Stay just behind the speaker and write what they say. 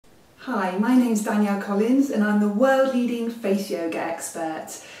Hi, my name's Danielle and I'm the world-leading face yoga expert.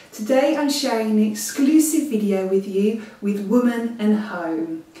 Today I'm sharing an exclusive video with you with Woman and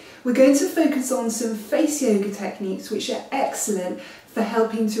Home. We're going to focus on some face yoga techniques which are excellent for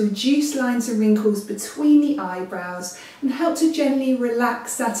helping to reduce lines and wrinkles between the eyebrows and help to gently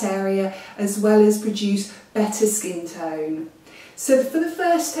relax that area as well as produce better skin tone. So for the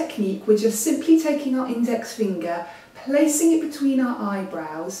first technique, we're just simply taking our index finger, placing it between our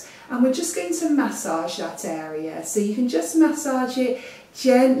eyebrows, and we're just going to massage that area. So you can just massage it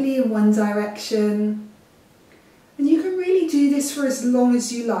gently in one direction. And you can really do this for as long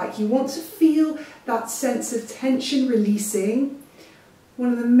as you like. You want to feel that sense of tension releasing.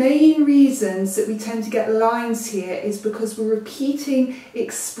 One of the main reasons that we tend to get lines here is because we're repeating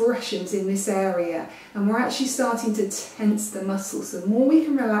expressions in this area and we're actually starting to tense the muscles. The more we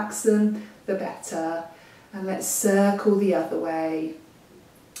can relax them, the better. And let's circle the other way.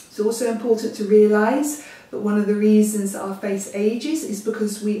 It's also important to realise that one of the reasons that our face ages is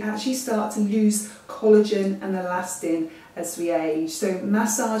because we actually start to lose collagen and elastin as we age. So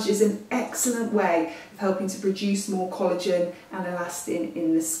massage is an excellent way of helping to produce more collagen and elastin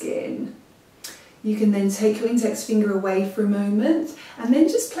in the skin. You can then take your index finger away for a moment and then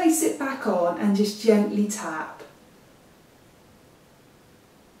just place it back on and just gently tap.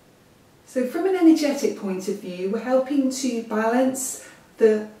 So from an energetic point of view, we're helping to balance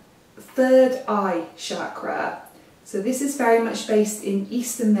the third eye chakra. So this is very much based in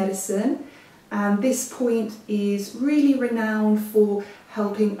Eastern medicine, and this point is really renowned for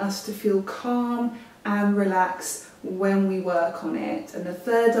helping us to feel calm and relax when we work on it. And the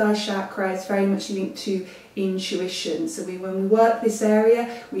third eye chakra is very much linked to intuition. So when we work this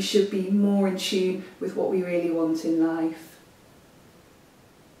area, we should be more in tune with what we really want in life.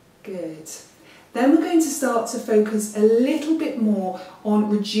 Good. Then we're going to start to focus a little bit more on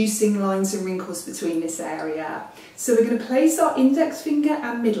reducing lines and wrinkles between this area. So we're going to place our index finger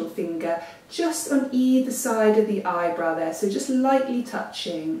and middle finger just on either side of the eyebrow there, so just lightly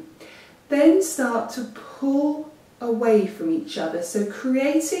touching. Then start to pull away from each other, so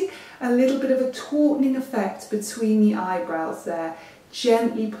creating a little bit of a tautening effect between the eyebrows there,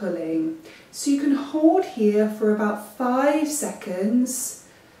 gently pulling. So you can hold here for about 5 seconds.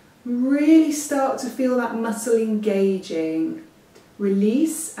 Really start to feel that muscle engaging.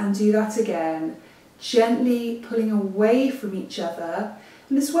 Release and do that again. Gently pulling away from each other.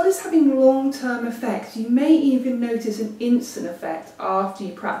 And as well as having long-term effects, you may even notice an instant effect after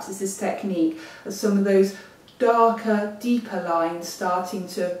you practice this technique of some of those darker, deeper lines starting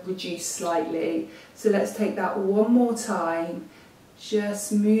to reduce slightly. So let's take that one more time.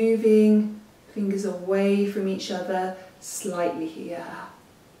 Just moving fingers away from each other slightly here.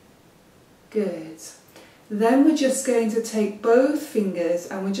 Good. Then we're just going to take both fingers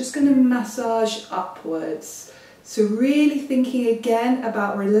and we're just going to massage upwards. So really thinking again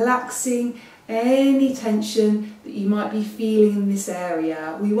about relaxing any tension that you might be feeling in this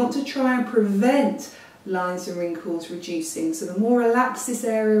area. We want to try and prevent lines and wrinkles reducing. So the more relaxed this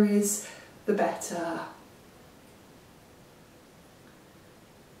area is, the better.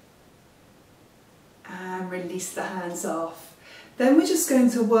 And release the hands off. Then we're just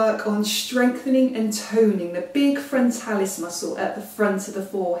going to work on strengthening and toning the big frontalis muscle at the front of the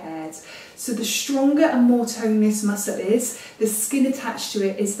forehead. So the stronger and more toned this muscle is, the skin attached to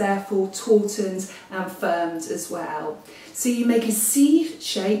it is therefore tautened and firmed as well. So you make a C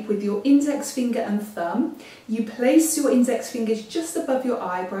shape with your index finger and thumb. You place your index fingers just above your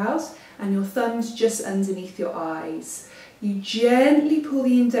eyebrows and your thumbs just underneath your eyes. You gently pull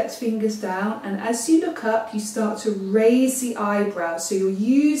the index fingers down, and as you look up, you start to raise the eyebrows. So you're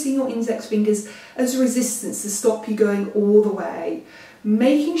using your index fingers as resistance to stop you going all the way.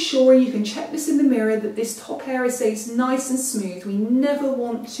 Making sure, you can check this in the mirror, that this top area stays nice and smooth. We never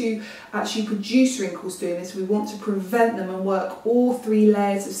want to actually produce wrinkles doing this. We want to prevent them and work all 3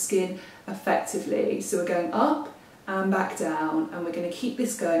 layers of skin effectively. So we're going up and back down, and we're going to keep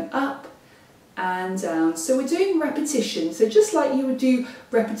this going up and down. So we're doing repetitions. So just like you would do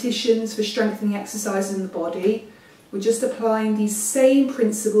repetitions for strengthening exercises in the body, we're just applying these same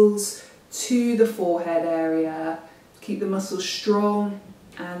principles to the forehead area. Keep the muscles strong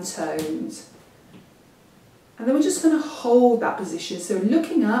and toned. And then we're just going to hold that position. So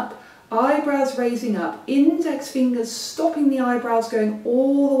looking up, eyebrows raising up, index fingers stopping the eyebrows going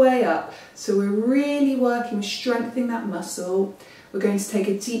all the way up. So we're really working with strengthening that muscle. We're going to take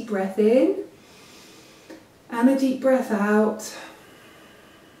a deep breath in and a deep breath out.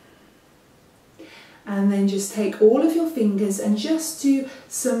 And then just take all of your fingers and just do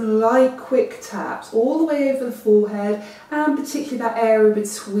some light quick taps all the way over the forehead, and particularly that area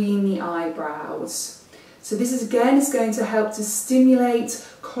between the eyebrows. So this is going to help to stimulate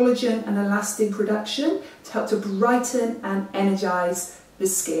collagen and elastin production, to help to brighten and energize the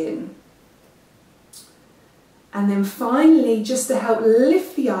skin. And then finally, just to help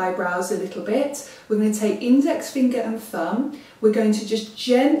lift the eyebrows a little bit, we're going to take index finger and thumb. We're going to just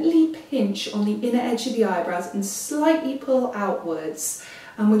gently pinch on the inner edge of the eyebrows and slightly pull outwards.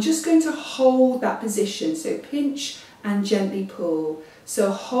 And we're just going to hold that position. So pinch and gently pull.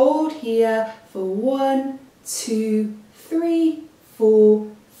 So hold here for 1, 2, 3, 4,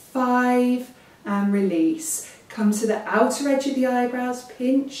 5, and release. Come to the outer edge of the eyebrows,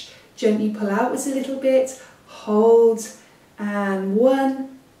 pinch, gently pull outwards a little bit. Hold, and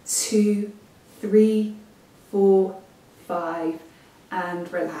 1, 2, 3, 4, 5,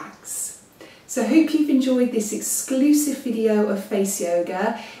 and relax. So I hope you've enjoyed this exclusive video of face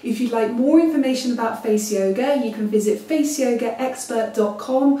yoga. If you'd like more information about face yoga, you can visit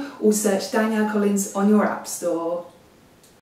faceyogaexpert.com or search Danielle Collins on your app store.